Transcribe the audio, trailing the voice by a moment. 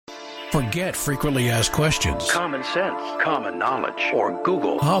Forget frequently asked questions. Common sense, common knowledge, or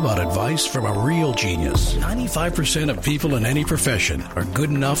Google. How about advice from a real genius? 95% of people in any profession are good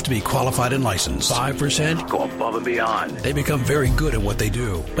enough to be qualified and licensed. 5% go above and beyond. They become very good at what they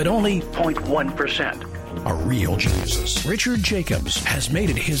do, but only 0.1% are real geniuses. Richard Jacobs has made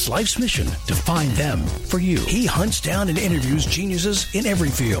it his life's mission to find them for you. He hunts down and interviews geniuses in every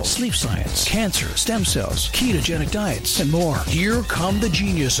field: sleep science, cancer, stem cells, ketogenic diets, and more. Here come the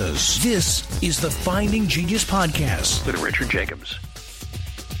geniuses. This is the Finding Genius Podcast with Richard Jacobs.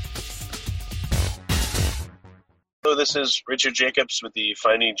 Hello, this is Richard Jacobs with the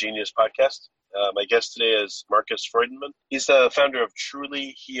Finding Genius Podcast. My guest today is Marcus Freudenmann. He's the founder of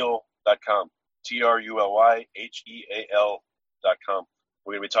trulyheal.com. TRULYHEAL.com.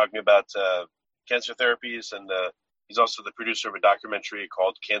 We're going to be talking about cancer therapies, and he's also the producer of a documentary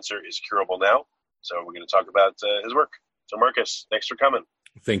called Cancer is Curable Now. So we're going to talk about his work. So Marcus, thanks for coming.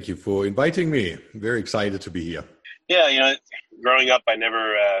 Thank you for inviting me. Very excited to be here. Yeah, growing up, I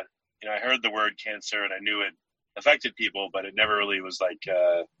never, I heard the word cancer and I knew it affected people, but it never really was it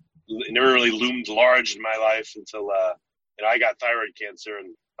never really loomed large in my life until, I got thyroid cancer,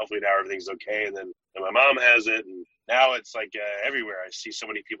 and hopefully now everything's okay. And then my mom has it, and now it's everywhere. I see so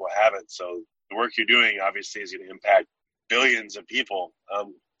many people have it. So the work you're doing obviously is going to impact billions of people.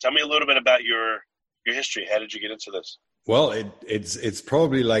 Tell me a little bit about your history. How did you get into this? Well, it's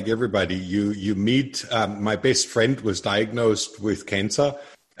probably like everybody. You meet. My best friend was diagnosed with cancer,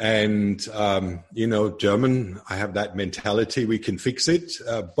 and German. I have that mentality. We can fix it.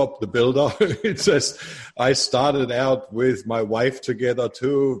 Bob the Builder. It says I started out with my wife together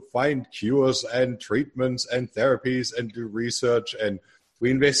to find cures and treatments and therapies and do research, and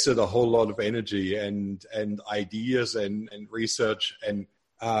we invested a whole lot of energy and ideas and research, and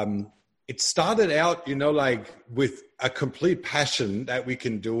it started out, with a complete passion that we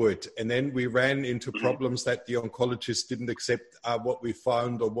can do it. And then we ran into problems that the oncologists didn't accept what we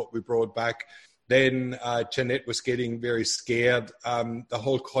found or what we brought back. Then Jeanette was getting very scared. The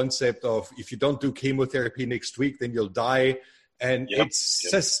whole concept of if you don't do chemotherapy next week, then you'll die. And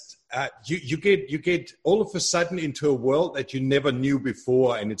just, you get all of a sudden into a world that you never knew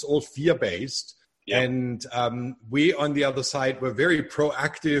before, and it's all fear-based. Yep. And we, on the other side, were very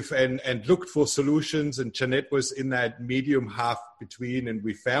proactive and looked for solutions. And Jeanette was in that medium half between. And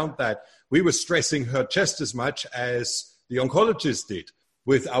we found that we were stressing her just as much as the oncologist did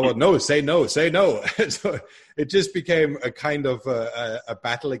with our no, say no, say no. So it just became a kind of a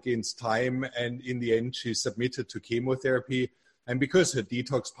battle against time. And in the end, she submitted to chemotherapy. And because her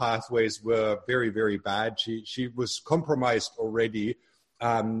detox pathways were very, very bad, she was compromised already.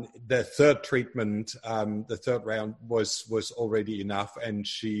 The third treatment, the third round was already enough, and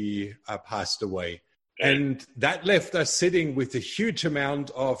she passed away. And that left us sitting with a huge amount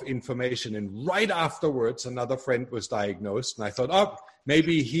of information. And right afterwards, another friend was diagnosed. And I thought,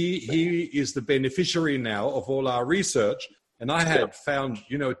 maybe he is the beneficiary now of all our research. And I had found,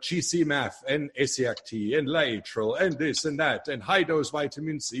 GCMAF and SEACT and Laetrile and this and that and high-dose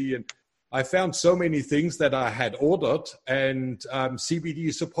vitamin C, and I found so many things that I had ordered, and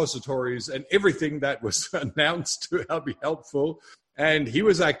CBD suppositories and everything that was announced to be helpful. And he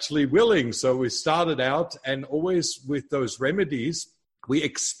was actually willing. So we started out, and always with those remedies, we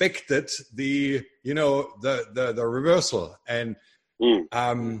expected the reversal. And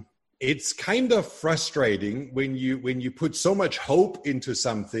it's kind of frustrating when you put so much hope into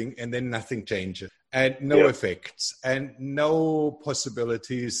something and then nothing changes. And no effects and no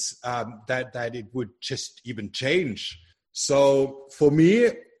possibilities that it would just even change. So for me,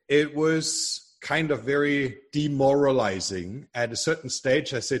 it was kind of very demoralizing. At a certain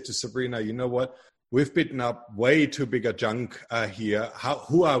stage, I said to Sabrina, you know what? We've bitten up way too big a junk here.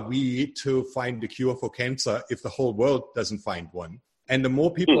 Who are we to find a cure for cancer if the whole world doesn't find one? And the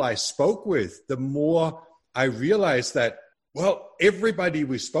more people I spoke with, the more I realized that, well, everybody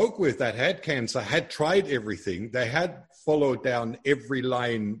we spoke with that had cancer had tried everything. They had followed down every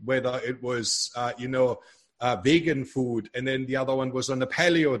line, whether it was, vegan food, and then the other one was on a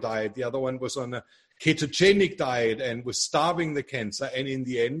paleo diet, the other one was on a ketogenic diet and was starving the cancer. And in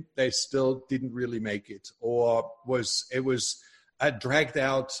the end, they still didn't really make it, or it was a dragged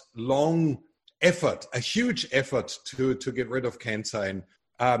out long effort, a huge effort to get rid of cancer. And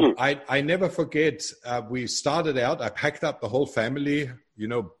I never forget, we started out, I packed up the whole family,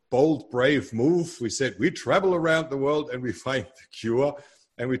 bold, brave move. We said, we travel around the world and we find the cure.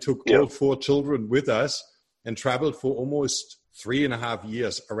 And we took all 4 children with us and traveled for almost 3.5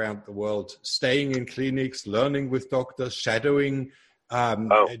 years around the world, staying in clinics, learning with doctors, shadowing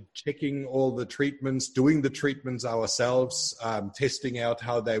checking all the treatments, doing the treatments ourselves, testing out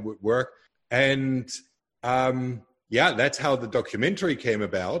how they would work. And that's how the documentary came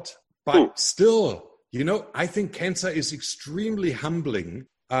about. But still, I think cancer is extremely humbling.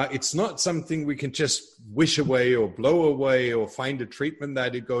 It's not something we can just wish away or blow away or find a treatment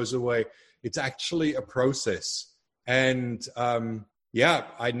that it goes away. It's actually a process. And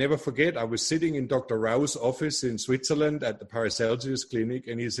I never forget, I was sitting in Dr. Rau's office in Switzerland at the Paracelsus Clinic,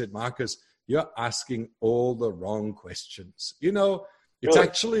 and he said, Marcus, you're asking all the wrong questions. It's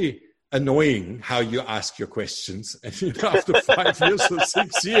actually annoying how you ask your questions. And after 5 years or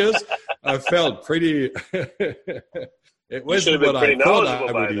 6 years, I felt pretty... It wasn't what I thought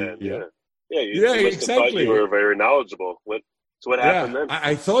I would then. Yeah, you must have thought you were very knowledgeable. What happened then?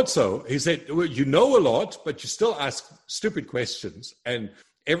 I thought so. He said, well, you know a lot, but you still ask stupid questions. And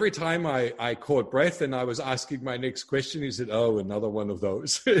every time I caught breath and I was asking my next question, he said, oh, another one of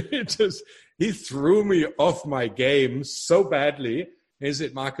those. He threw me off my game so badly. He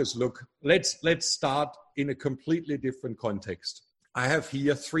said, Marcus, look, let's start in a completely different context. I have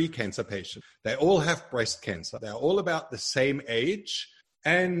here 3 cancer patients. They all have breast cancer. They're all about the same age.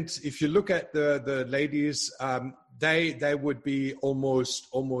 And if you look at the ladies, they would be almost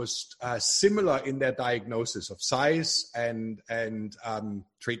similar in their diagnosis of size and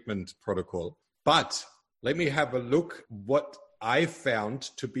treatment protocol. But let me have a look what I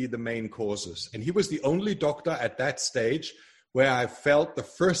found to be the main causes. And he was the only doctor at that stage where I felt the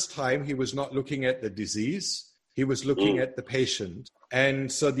first time he was not looking at the disease. He was looking at the patient.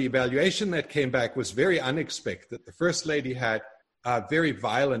 And so the evaluation that came back was very unexpected. The first lady had a very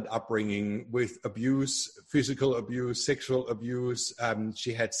violent upbringing with abuse, physical abuse, sexual abuse.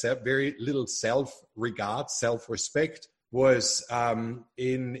 She had very little self-regard, self-respect, was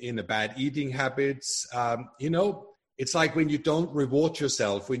in a bad eating habits. It's like when you don't reward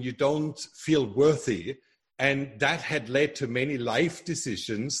yourself, when you don't feel worthy. And that had led to many life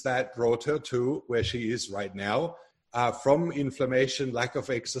decisions that brought her to where she is right now, from inflammation, lack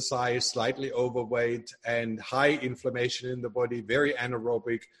of exercise, slightly overweight, and high inflammation in the body, very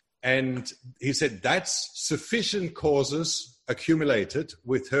anaerobic. And he said that's sufficient causes accumulated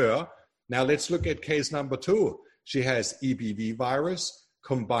with her. Now let's look at case number 2. She has EBV virus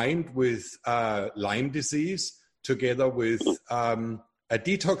combined with Lyme disease, together with a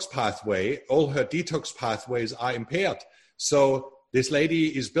detox pathway. All her detox pathways are impaired. So this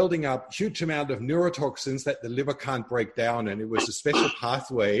lady is building up huge amount of neurotoxins that the liver can't break down. And it was a special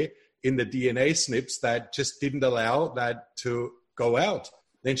pathway in the DNA SNPs that just didn't allow that to go out.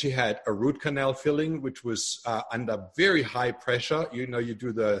 Then she had a root canal filling, which was under very high pressure. You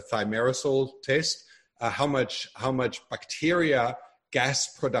do the thimerosal test, how much bacteria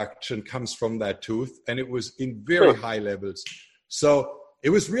gas production comes from that tooth. And it was in very high levels. So it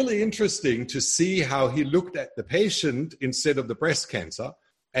was really interesting to see how he looked at the patient instead of the breast cancer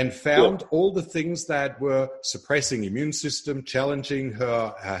and found all the things that were suppressing immune system, challenging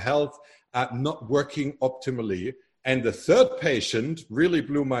her health, not working optimally. And the third patient really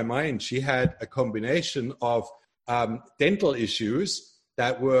blew my mind. She had a combination of dental issues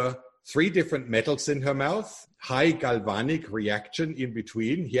that were 3 different metals in her mouth, high galvanic reaction in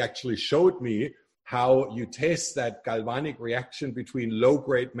between. He actually showed me how you test that galvanic reaction between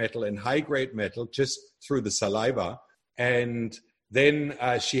low-grade metal and high-grade metal just through the saliva. And then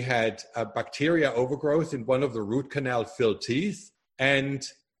she had a bacteria overgrowth in one of the root canal-filled teeth. And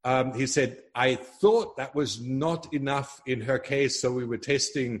he said, I thought that was not enough in her case. So we were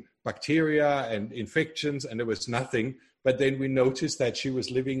testing bacteria and infections, and there was nothing. But then we noticed that she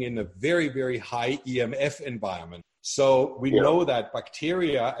was living in a very, very high EMF environment. So we know that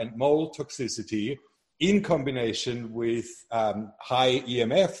bacteria and mold toxicity in combination with high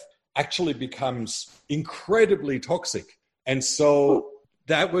EMF actually becomes incredibly toxic. And so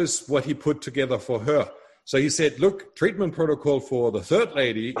that was what he put together for her. So he said, look, treatment protocol for the third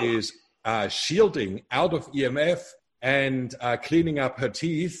lady is shielding out of EMF and cleaning up her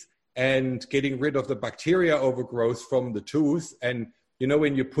teeth and getting rid of the bacteria overgrowth from the tooth. And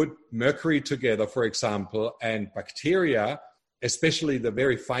when you put mercury together, for example, and bacteria, especially the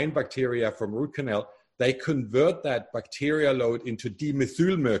very fine bacteria from root canal, they convert that bacteria load into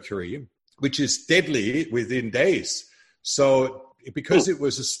dimethylmercury, which is deadly within days. So because it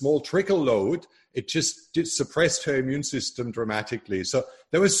was a small trickle load, it just suppressed her immune system dramatically. So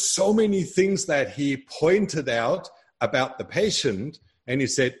there were so many things that he pointed out about the patient. And he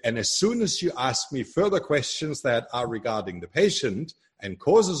said, and as soon as you ask me further questions that are regarding the patient and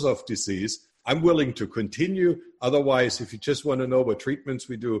causes of disease, I'm willing to continue. Otherwise, if you just want to know what treatments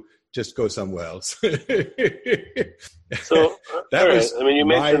we do, just go somewhere else. So, that all was right. I mean, you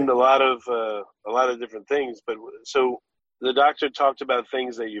mentioned a lot of different things, but so the doctor talked about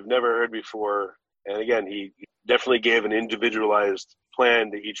things that you've never heard before, and again, he definitely gave an individualized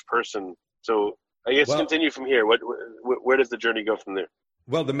plan to each person. So, I guess continue from here. Where does the journey go from there?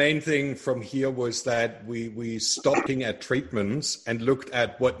 Well, the main thing from here was that we stopped looking at treatments and looked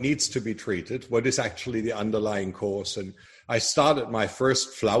at what needs to be treated, what is actually the underlying cause. And I started my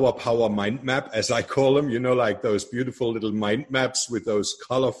first flower power mind map, as I call them, like those beautiful little mind maps with those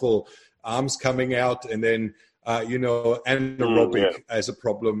colorful arms coming out, and then, anaerobic as a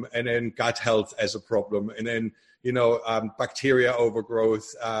problem, and then gut health as a problem, and then, bacteria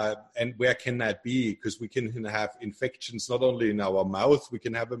overgrowth, and where can that be? Because we can have infections not only in our mouth, we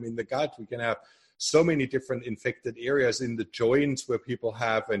can have them in the gut, we can have so many different infected areas in the joints where people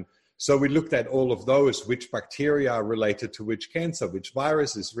have. And so we looked at all of those, which bacteria are related to which cancer, which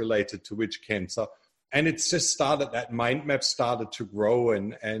virus is related to which cancer. And it's just started, that mind map started to grow.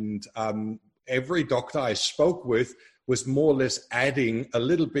 And every doctor I spoke with was more or less adding a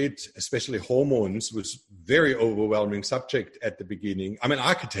little bit, especially hormones was very overwhelming subject at the beginning. I'm an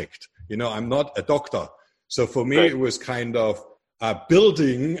architect, I'm not a doctor. So for me, it was kind of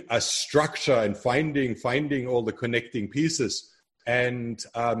building a structure and finding all the connecting pieces. And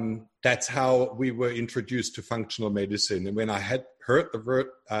that's how we were introduced to functional medicine. And when I had heard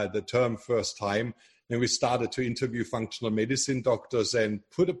the term first time, then we started to interview functional medicine doctors and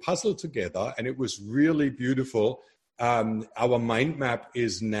put a puzzle together. And it was really beautiful. Our mind map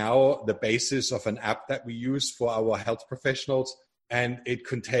is now the basis of an app that we use for our health professionals. And it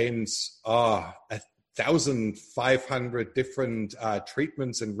contains 1,500 different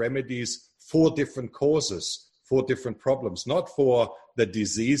treatments and remedies for different causes, for different problems, not for the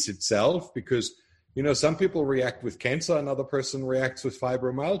disease itself, because, some people react with cancer, another person reacts with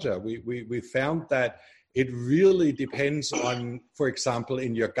fibromyalgia. We found that it really depends on, for example,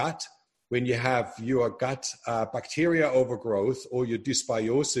 in your gut, when you have your gut bacteria overgrowth or your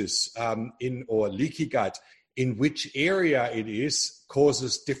dysbiosis or leaky gut, in which area it is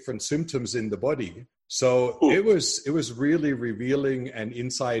causes different symptoms in the body. So it was really revealing and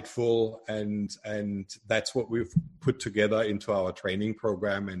insightful, and that's what we've put together into our training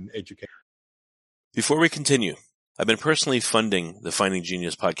program and education. Before we continue, I've been personally funding the Finding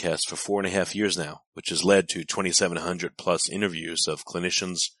Genius podcast for 4.5 years now, which has led to 2,700 plus interviews of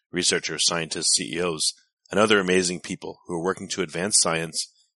clinicians, researchers, scientists, CEOs, and other amazing people who are working to advance science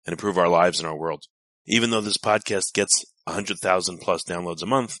and improve our lives and our world. Even though this podcast gets 100,000 plus downloads a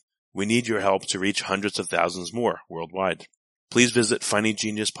month, we need your help to reach hundreds of thousands more worldwide. Please visit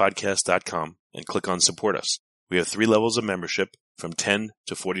findinggeniuspodcast.com and click on Support Us. We have 3 levels of membership from $10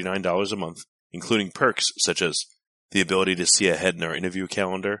 to $49 a month, including perks such as the ability to see ahead in our interview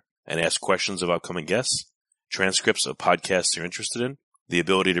calendar and ask questions of upcoming guests, transcripts of podcasts you're interested in, the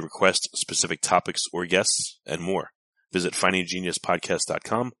ability to request specific topics or guests, and more. Visit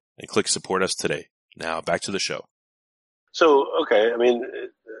findinggeniuspodcast.com and click Support Us today. Now back to the show. So, okay, I mean,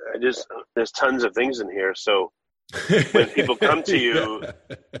 there's tons of things in here. So when people come to you,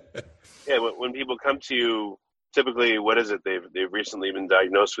 when people come to you, typically, what is it? They've recently been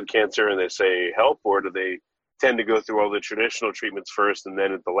diagnosed with cancer and they say help, or do they tend to go through all the traditional treatments first and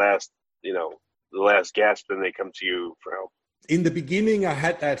then at the last gasp, then they come to you for help? In the beginning, I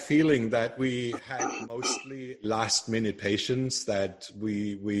had that feeling that we had mostly last-minute patients, that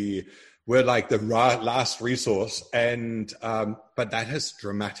we were like the last resource, and but that has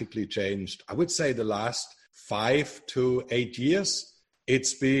dramatically changed. I would say the last 5 to 8 years,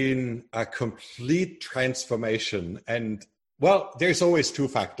 it's been a complete transformation. And well, there's always 2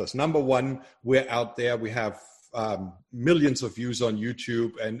 factors. Number one, we're out there. We have millions of views on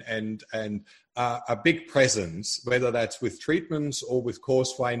YouTube and a big presence, whether that's with treatments or with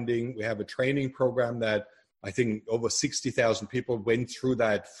course finding. We have a training program that I think over 60,000 people went through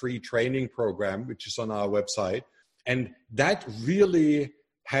that free training program, which is on our website. And that really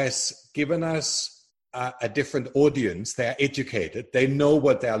has given us a different audience. They're educated. They know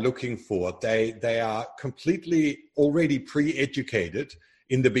what they're looking for. They are completely already pre-educated.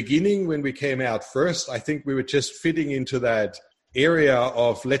 In the beginning, when we came out first, I think we were just fitting into that area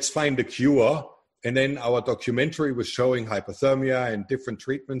of let's find a cure. And then our documentary was showing hypothermia and different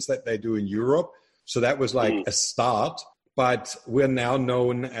treatments that they do in Europe. So that was like a start. But we're now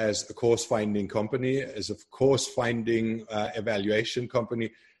known as a course-finding company, as a course-finding evaluation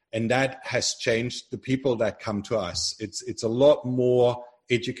company. And that has changed the people that come to us. It's a lot more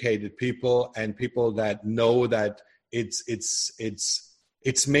educated people and people that know that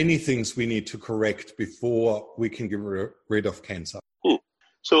it's many things we need to correct before we can get rid of cancer.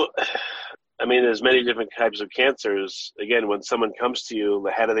 So So, I mean, there's many different types of cancers. Again, when someone comes to you,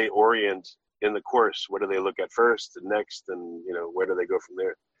 how do they orient in the course? What do they look at first and next, and where do they go from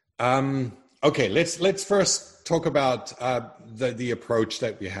there? Okay, let's first talk about the approach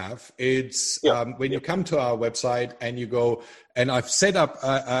that we have. It's when you come to our website and you go, and I've set up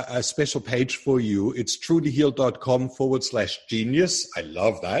a special page for you. It's trulyhealed.com/genius. I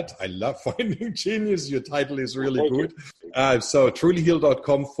love that. I love finding genius. Your title is really good. So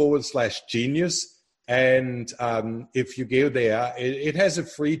trulyhealed.com/genius. And if you go there, it has a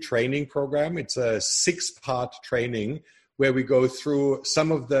free training program. It's a 6-part training where we go through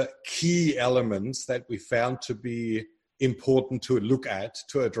some of the key elements that we found to be important to look at,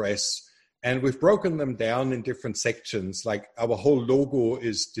 to address. And we've broken them down in different sections. Like our whole logo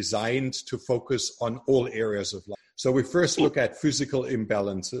is designed to focus on all areas of life. So we first look at physical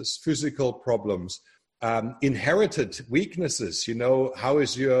imbalances, physical problems, inherited weaknesses. How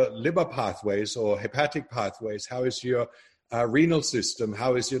is your liver pathways or hepatic pathways? How is your renal system?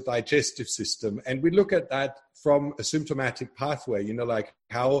 How is your digestive system? And we look at that from a symptomatic pathway, like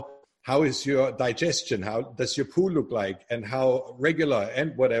how is your digestion? How does your poo look like? And how regular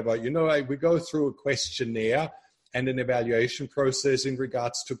and whatever, we go through a questionnaire and an evaluation process in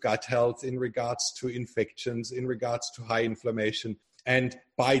regards to gut health, in regards to infections, in regards to high inflammation. And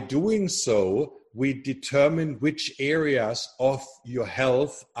by doing so, we determine which areas of your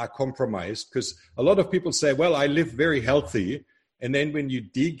health are compromised. Because a lot of people say, well, I live very healthy. And then when you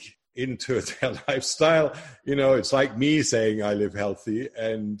dig into their lifestyle, it's like me saying I live healthy,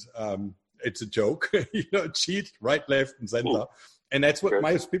 and it's a joke, cheat right, left, and center. And that's what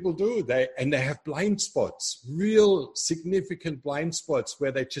most people do. They have blind spots, real significant blind spots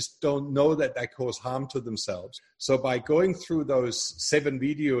where they just don't know that they cause harm to themselves. So by going through those 7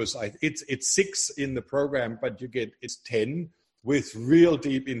 videos, it's 6 in the program, but it's 10 with real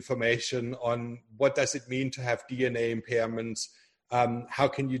deep information on what does it mean to have DNA impairments, how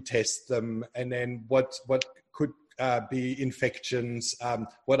can you test them, and then what could be infections,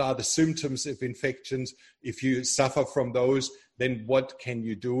 what are the symptoms of infections, if you suffer from those, then what can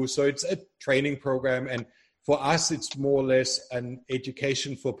you do? So it's a training program, and for us it's more or less an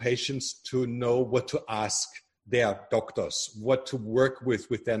education for patients to know what to ask their doctors, what to work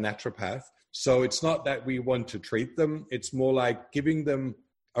with their naturopath. So it's not that we want to treat them, it's more like giving them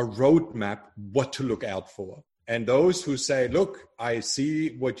a roadmap what to look out for. And those who say, look, I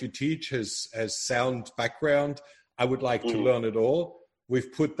see what you teach has sound background, I would like to learn it all.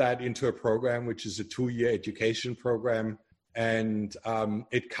 We've put that into a program, which is a 2-year education program. And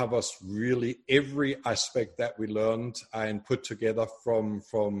it covers really every aspect that we learned and put together from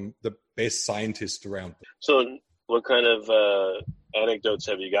the best scientists around. So what kind of anecdotes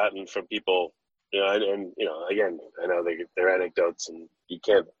have you gotten from people? And again, I know they're anecdotes and you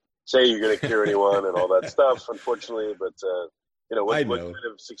can't say you're going to cure anyone and all that stuff, unfortunately, but what kind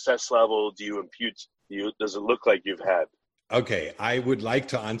of success level do you impute? Does it look like you've had? Okay, I would like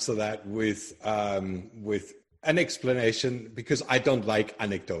to answer that with an explanation, because I don't like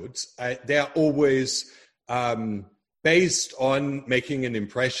anecdotes. They're always based on making an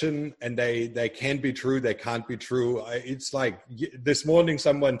impression, and they can be true, they can't be true. It's like this morning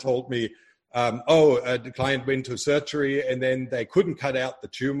someone told me, the client went to surgery and then they couldn't cut out the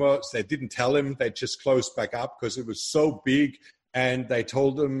tumor. So they didn't tell him, they just closed back up because it was so big. And they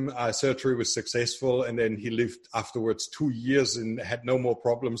told him surgery was successful, and then he lived afterwards 2 years and had no more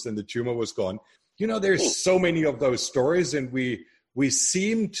problems, and the tumor was gone. There's so many of those stories, and we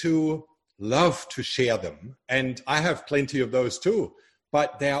seem to love to share them. And I have plenty of those too,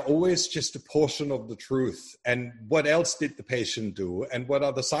 but they are always just a portion of the truth. And what else did the patient do? And what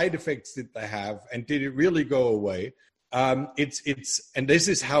other side effects did they have? And did it really go away? And this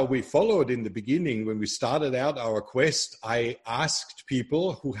is how we followed in the beginning. When we started out our quest, I asked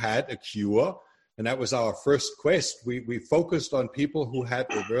people who had a cure, and that was our first quest. We focused on people who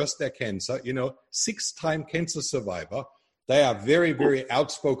had reversed their cancer, 6-time cancer survivor. They are very, very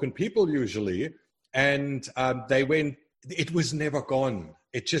outspoken people usually. And it was never gone.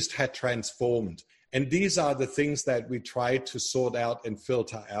 It just had transformed. And these are the things that we try to sort out and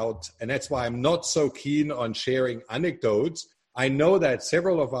filter out. And that's why I'm not so keen on sharing anecdotes. I know that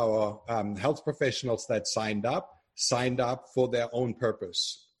several of our health professionals that signed up for their own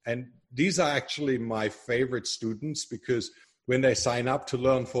purpose. And these are actually my favorite students, because when they sign up to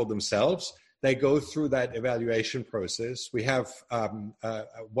learn for themselves, they go through that evaluation process. We have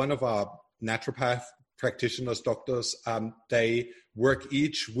one of our naturopath practitioners, doctors, they work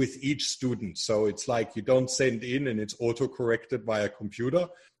with each student. So it's like you don't send in and it's auto-corrected by a computer.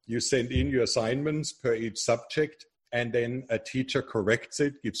 You send in your assignments per each subject, and then a teacher corrects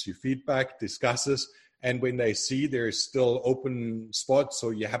it, gives you feedback, discusses, and when they see there's still open spots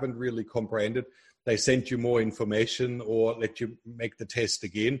or you haven't really comprehended, they send you more information or let you make the test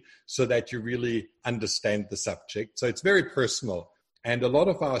again so that you really understand the subject. So it's very personal. And a lot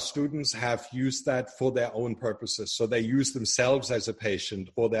of our students have used that for their own purposes. So they use themselves as a patient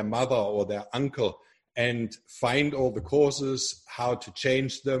or their mother or their uncle and find all the causes, how to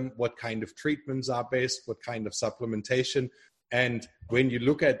change them, what kind of treatments are best, what kind of supplementation. And when you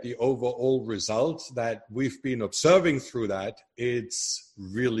look at the overall result that we've been observing through that, it's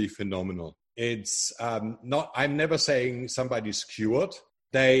really phenomenal. It's I'm never saying somebody's cured.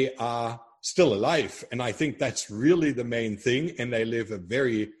 They are still alive. And I think that's really the main thing. And they live a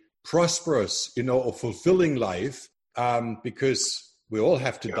very prosperous, or fulfilling life because we all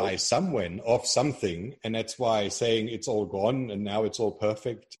have to die somewhere of something. And that's why saying it's all gone and now it's all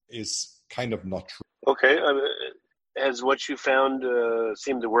perfect is kind of not true. Okay. Has what you found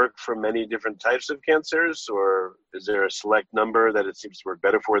seemed to work for many different types of cancers, or is there a select number that it seems to work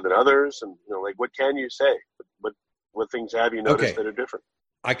better for than others? And what can you say? What things have you noticed that are different?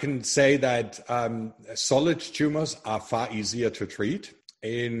 I can say that solid tumors are far easier to treat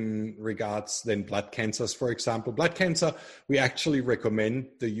in regards than blood cancers, for example. Blood cancer, we actually recommend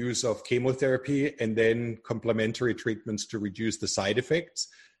the use of chemotherapy and then complementary treatments to reduce the side effects.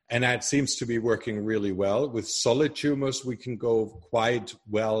 And that seems to be working really well. With solid tumors, we can go quite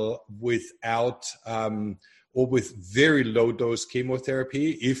well without or with very low dose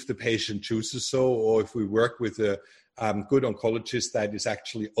chemotherapy if the patient chooses so, or if we work with a good oncologist that is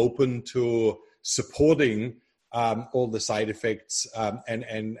actually open to supporting all the side effects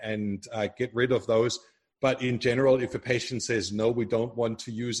and get rid of those. But in general, if a patient says, no, we don't want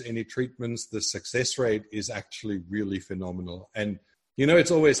to use any treatments, the success rate is actually really phenomenal. And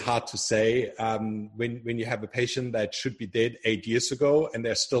it's always hard to say when you have a patient that should be dead 8 years ago and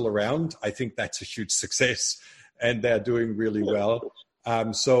they're still around. I think that's a huge success and they're doing really well.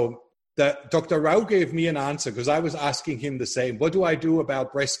 So Dr. Rao gave me an answer because I was asking him the same. What do I do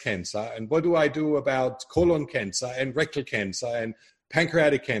about breast cancer? And what do I do about colon cancer and rectal cancer and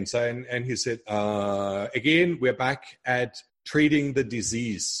pancreatic cancer? And he said, again, we're back at treating the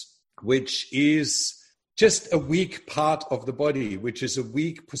disease, which is just a weak part of the body, which is a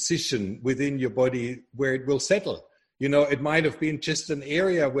weak position within your body where it will settle. It might have been just an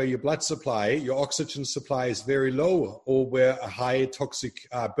area where your blood supply, your oxygen supply is very low, or where a high toxic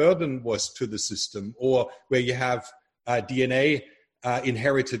burden was to the system, or where you have DNA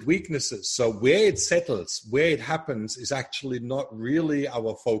inherited weaknesses. So where it settles, where it happens is actually not really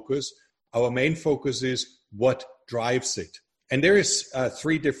our focus. Our main focus is what drives it. And there is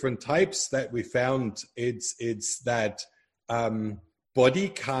 3 different types that we found. It's that body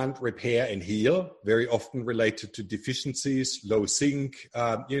can't repair and heal, very often related to deficiencies, low zinc,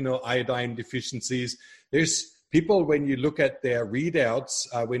 iodine deficiencies. There's people, when you look at their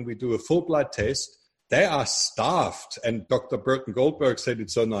readouts, when we do a full blood test, they are starved. And Dr. Burton Goldberg said it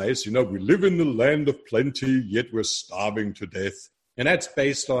so nice, we live in the land of plenty, yet we're starving to death. And that's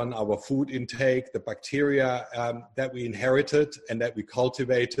based on our food intake, the bacteria that we inherited and that we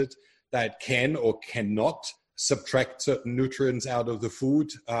cultivated that can or cannot subtract certain nutrients out of the food.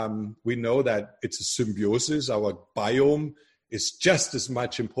 We know that it's a symbiosis. Our biome is just as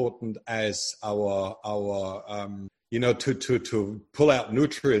much important as our to pull out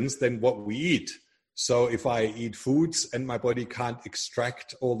nutrients than what we eat. So if I eat foods and my body can't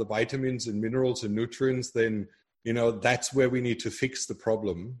extract all the vitamins and minerals and nutrients, then that's where we need to fix the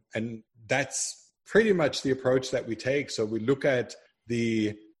problem. And that's pretty much the approach that we take. So we look at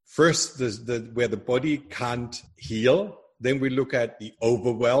the where the body can't heal. Then we look at the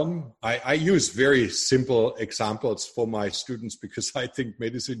overwhelm. I use very simple examples for my students because I think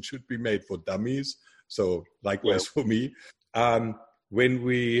medicine should be made for dummies. So likewise for me. When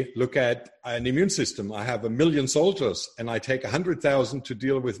we look at an immune system, I have 1 million soldiers and I take 100,000 to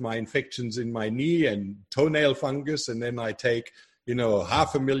deal with my infections in my knee and toenail fungus. And then I take,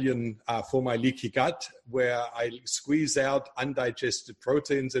 500,000 for my leaky gut, where I squeeze out undigested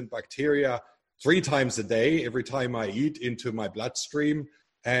proteins and bacteria 3 times a day, every time I eat, into my bloodstream.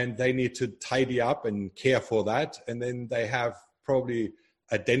 And they need to tidy up and care for that. And then they have probably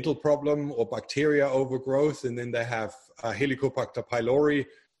a dental problem or bacteria overgrowth, and then they have Helicobacter pylori.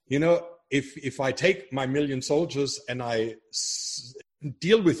 If I take my 1 million soldiers and I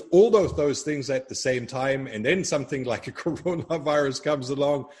deal with all those things at the same time, and then something like a coronavirus comes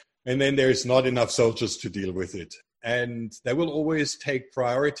along, and then there's not enough soldiers to deal with it. And they will always take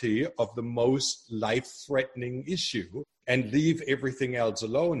priority of the most life-threatening issue and leave everything else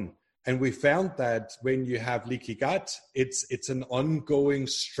alone. And we found that when you have leaky gut, it's an ongoing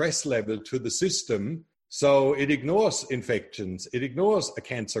stress level to the system. So it ignores infections, it ignores a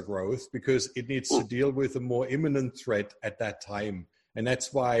cancer growth because it needs to deal with a more imminent threat at that time. And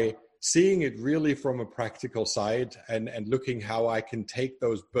that's why seeing it really from a practical side and looking how I can take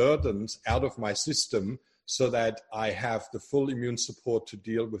those burdens out of my system so that I have the full immune support to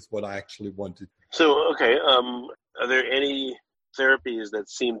deal with what I actually wanted. So, okay, are there any therapies that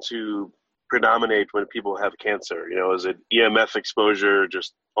seem to predominate when people have cancer? You know, is it EMF exposure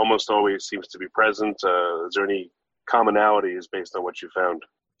just almost always seems to be present? Is there any commonalities based on what you found?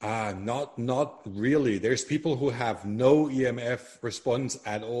 Not really. There's people who have no EMF response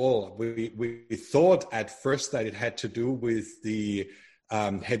at all. We thought at first that it had to do with the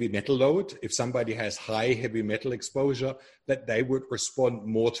heavy metal load. If somebody has high heavy metal exposure, that they would respond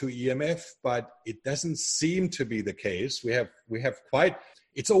more to EMF, but it doesn't seem to be the case. We have quite.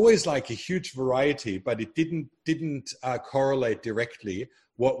 It's always like a huge variety, but it didn't correlate directly.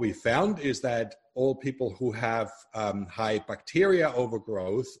 What we found is that all people who have high bacteria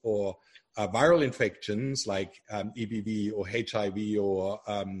overgrowth or viral infections like EBV or HIV or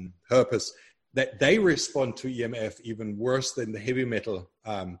herpes, that they respond to EMF even worse than the heavy metal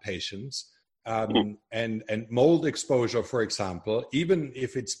patients. And mold exposure, for example, even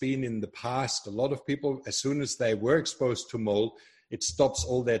if it's been in the past, a lot of people, as soon as they were exposed to mold, it stops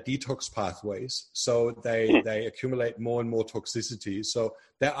all their detox pathways. So they accumulate more and more toxicity. So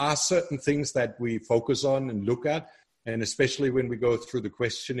there are certain things that we focus on and look at. And especially when we go through the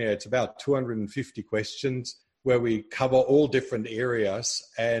questionnaire, it's about 250 questions where we cover all different areas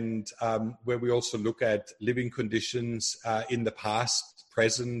and where we also look at living conditions in the past,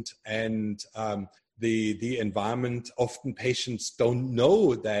 present, and the environment. Often patients don't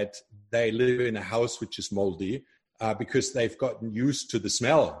know that they live in a house which is moldy, because they've gotten used to the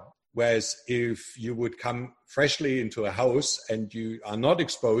smell. Whereas if you would come freshly into a house and you are not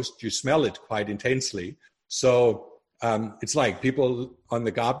exposed, you smell it quite intensely. So it's like people on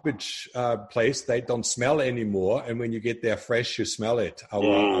the garbage place, they don't smell anymore. And when you get there fresh, you smell it.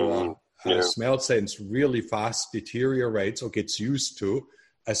 Our smell sense really fast deteriorates or gets used to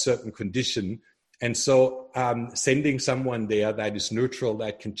a certain condition. And so sending someone there that is neutral,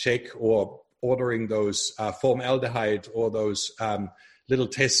 that can check, or ordering those formaldehyde or those little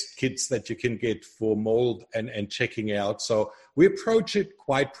test kits that you can get for mold and checking out. So we approach it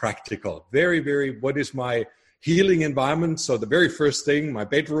quite practical. Very, very, what is my healing environment? So the very first thing, my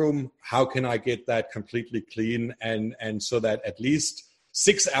bedroom, how can I get that completely clean? And so that at least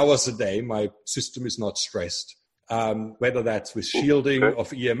 6 hours a day, my system is not stressed. Whether that's with shielding of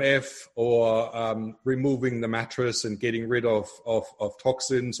EMF or removing the mattress and getting rid of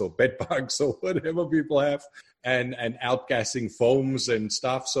toxins or bed bugs or whatever people have, and outgassing foams and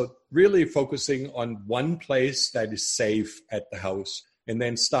stuff. So really focusing on one place that is safe at the house, and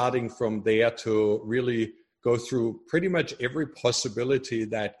then starting from there to really go through pretty much every possibility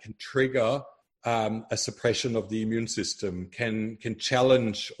that can trigger a suppression of the immune system, can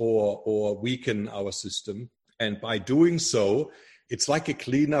challenge or weaken our system. And by doing so, it's like a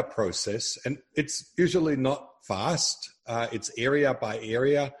cleanup process. And it's usually not fast. It's area by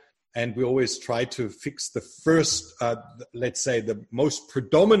area. And we always try to fix the first, let's say, the most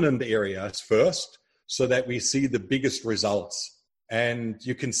predominant areas first, so that we see the biggest results. And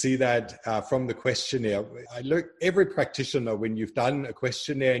you can see that from the questionnaire. I look, every practitioner, when you've done a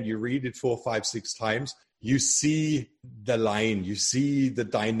questionnaire and you read it 4, 5, 6 times, you see the line, you see the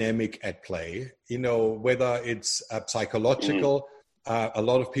dynamic at play, you know, whether it's psychological. A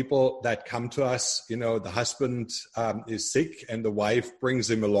lot of people that come to us, you know, the husband is sick and the wife brings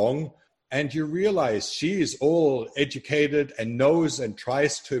him along, and you realize she is all educated and knows and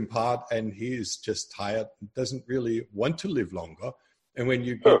tries to impart, and he is just tired, doesn't really want to live longer. And when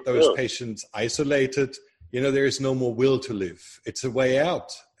you get those patients isolated, you know, there is no more will to live. It's a way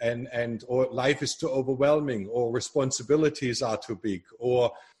out, and or life is too overwhelming, or responsibilities are too big,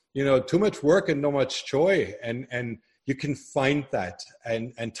 or, you know, too much work and not much joy. And you can find that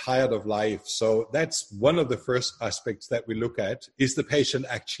and tired of life. So that's one of the first aspects that we look at. Is the patient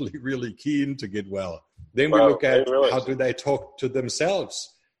actually really keen to get well? Then we look at how do they talk to themselves?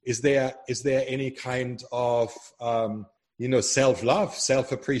 Is there any kind of, you know, self-love,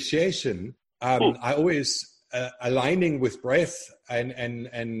 self-appreciation? I always aligning with breath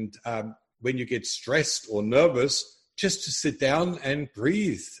and when you get stressed or nervous, just to sit down and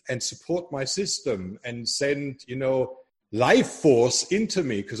breathe and support my system and send, you know, life force into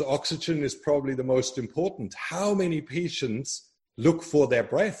me, because oxygen is probably the most important. How many patients look for their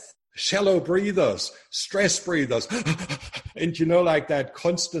breath? shallow breathers, stress breathers, and like that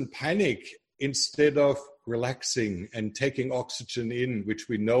constant panic instead of relaxing and taking oxygen in, which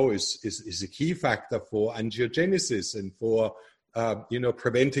we know is a key factor for angiogenesis and for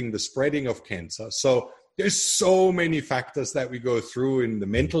preventing the spreading of cancer. So there's so many factors that we go through in the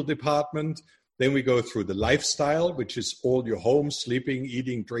mental department. Then we go through the lifestyle, which is all your home, sleeping,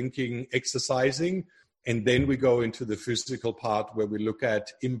 eating, drinking, exercising. And then we go into the physical part where we look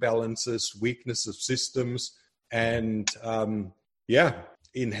at imbalances, weakness of systems, and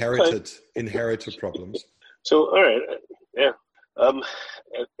inherited problems. So, all right, yeah.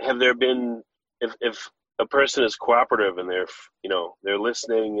 Have there been, if a person is cooperative and they're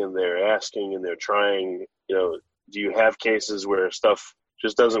listening and they're asking and they're trying, do you have cases where stuff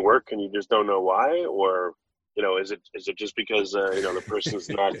just doesn't work and you just don't know why, or is it just because the person's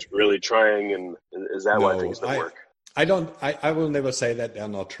not really trying, and is that why things don't work? I will never say that they're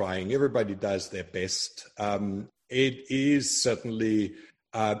not trying. Everybody does their best. It is certainly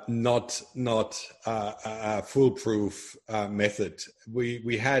not a foolproof method.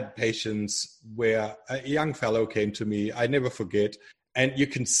 We had patients where a young fellow came to me, I never forget, and you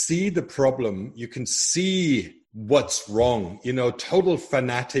can see the problem, you can see what's wrong, total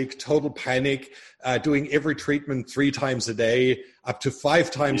fanatic, total panic, doing every treatment 3 times a day, up to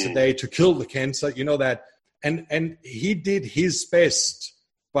 5 times a day to kill the cancer, that. And he did his best,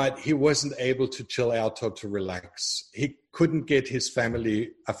 but he wasn't able to chill out or to relax. He couldn't get his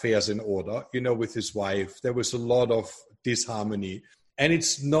family affairs in order, with his wife. There was a lot of disharmony. And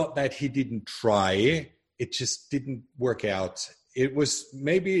it's not that he didn't try, it just didn't work out. It was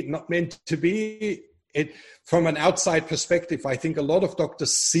maybe not meant to be. From an outside perspective, I think a lot of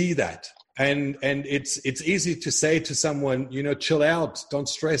doctors see that. And it's easy to say to someone, chill out, don't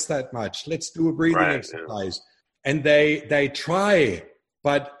stress that much. Let's do a breathing exercise. Yeah. And they try,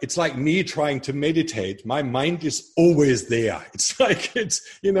 but it's like me trying to meditate. My mind is always there. It's like,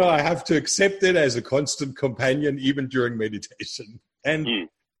 I have to accept it as a constant companion, even during meditation. And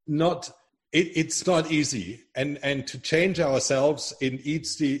it's not easy. And to change ourselves in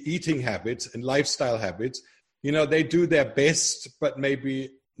eating habits and lifestyle habits, they do their best, but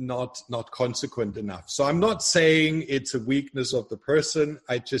maybe not consequent enough. So I'm not saying it's a weakness of the person.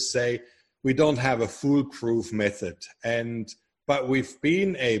 I just say we don't have a foolproof method. But we've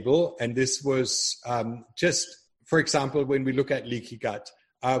been able, and this was just, for example, when we look at leaky gut,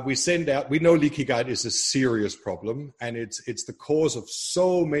 we know leaky gut is a serious problem, and it's the cause of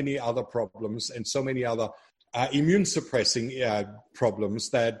so many other problems and so many other immune suppressing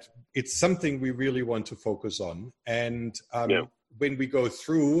problems that it's something we really want to focus on. And when we go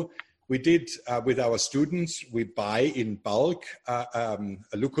through, we did with our students, we buy in bulk a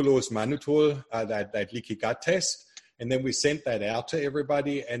Luculose mannitol, that leaky gut test, and then we sent that out to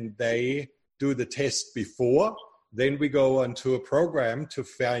everybody, and they do the test before. Then we go onto a program to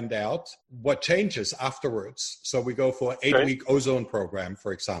find out what changes afterwards. So we go for an 8-week ozone program,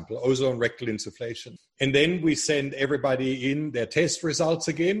 for example, ozone rectal insufflation. And then we send everybody in their test results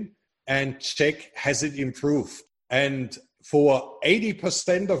again and check, has it improved? And for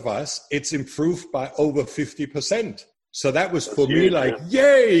 80% of us, it's improved by over 50%. So that was for me like,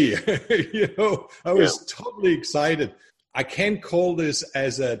 yay! I was totally excited. I can't call this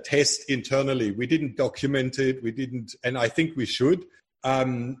as a test internally. We didn't document it. And I think we should.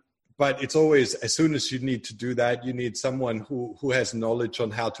 But it's always, as soon as you need to do that, you need someone who has knowledge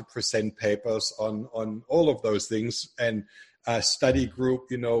on how to present papers on all of those things, and a study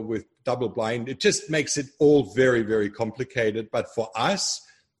group, with double blind. It just makes it all very, very complicated. But for us,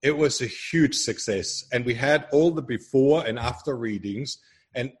 it was a huge success. And we had all the before and after readings,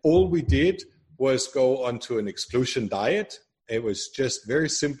 and all we did was go onto an exclusion diet. It was just very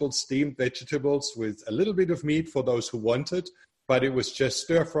simple steamed vegetables with a little bit of meat for those who wanted, but it was just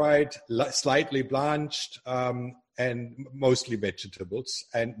stir-fried, slightly blanched, and mostly vegetables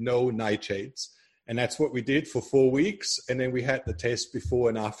and no nightshades. And that's what we did for 4 weeks. And then we had the test before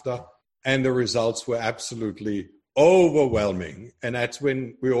and after, and the results were absolutely overwhelming. And that's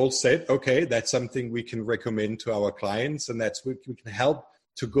when we all said, okay, that's something we can recommend to our clients, and that's what we can help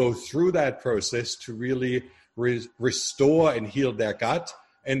to go through that process to really restore and heal their gut,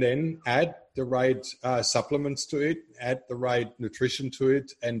 and then add the right supplements to it, add the right nutrition to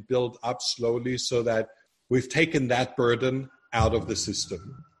it, and build up slowly so that we've taken that burden out of the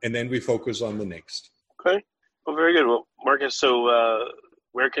system. And then we focus on the next. Okay. Well, very good. Well, Marcus, so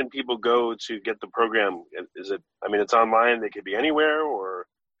where can people go to get the program? It's online. It could be anywhere, or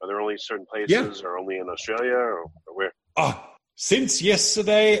are there only certain places, or only in Australia, or where? Since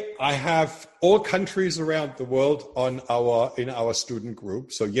yesterday, I have all countries around the world in our student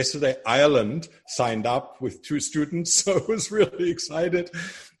group. So yesterday, Ireland signed up with 2 students. So I was really excited.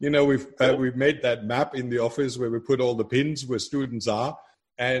 We've made that map in the office where we put all the pins where students are.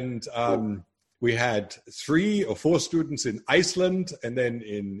 And we had 3 or 4 students in Iceland, and then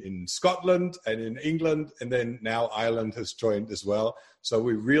in Scotland and in England. And then now Ireland has joined as well. So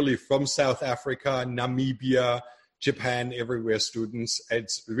we're really from South Africa, Namibia, Japan, everywhere students.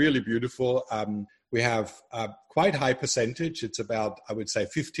 It's really beautiful. We have a quite high percentage. It's about, I would say,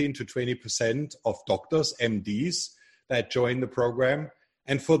 15 to 20% of doctors, MDs, that join the program.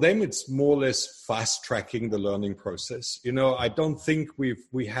 And for them, it's more or less fast tracking the learning process. I don't think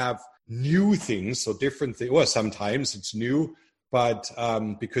we have new things or different things. Well, sometimes it's new, but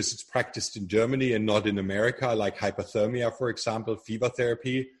because it's practiced in Germany and not in America, like hypothermia, for example, fever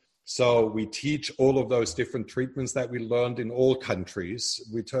therapy. So we teach all of those different treatments that we learned in all countries.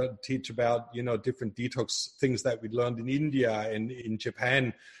 We teach about, different detox things that we learned in India and in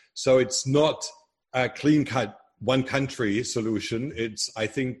Japan. So it's not a clean-cut one country solution. I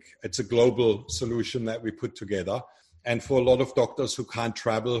think it's a global solution that we put together. And for a lot of doctors who can't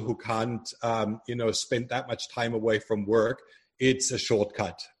travel, who can't, spend that much time away from work, it's a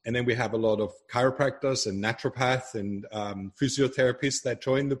shortcut. And then we have a lot of chiropractors and naturopaths and physiotherapists that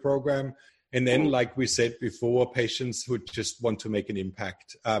join the program. And then, like we said before, patients who just want to make an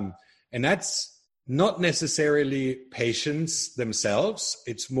impact. And that's not necessarily patients themselves.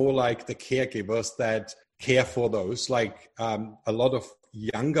 It's more like the caregivers that care for those, like a lot of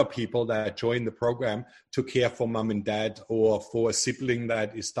younger people that join the program to care for mom and dad or for a sibling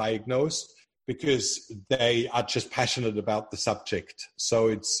that is diagnosed, because they are just passionate about the subject. So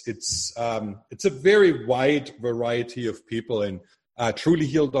it's a very wide variety of people. And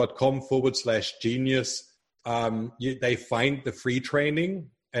trulyheal.com/genius, they find the free training,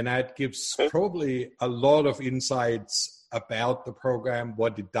 and that gives probably a lot of insights about the program,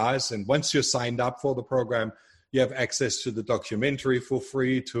 what it does. And once you're signed up for the program, you have access to the documentary for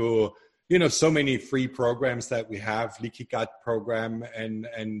free, to so many free programs that we have, Leaky Gut program, and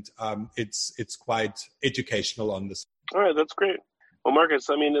it's quite educational on this. All right, that's great. Well, Marcus,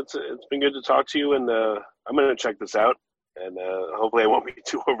 it's been good to talk to you, and I'm going to check this out, and hopefully I won't be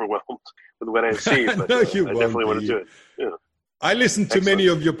too overwhelmed with what I see, but no, I definitely want to do it. Yeah. I listen to many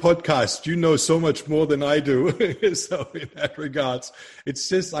of your podcasts. You know so much more than I do. So in that regards, it's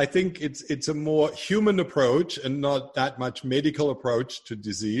just, I think it's a more human approach and not that much medical approach to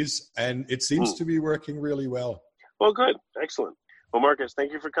disease. And it seems to be working really well. Well, good. Excellent. Well, Marcus,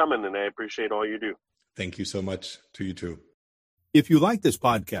 thank you for coming, and I appreciate all you do. Thank you so much to you too. If you like this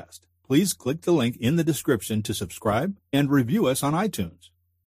podcast, please click the link in the description to subscribe and review us on iTunes.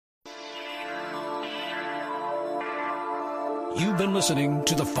 You've been listening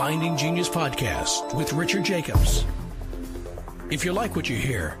to the Finding Genius podcast with Richard Jacobs. If you like what you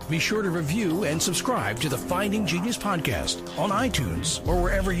hear, be sure to review and subscribe to the Finding Genius podcast on iTunes or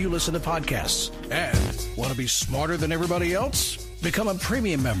wherever you listen to podcasts. And want to be smarter than everybody else? Become a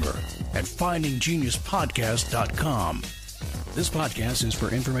premium member at findinggeniuspodcast.com. This podcast is for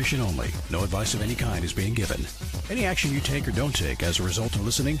information only. No advice of any kind is being given. Any action you take or don't take as a result of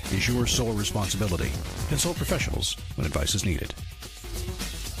listening is your sole responsibility. Consult professionals when advice is needed.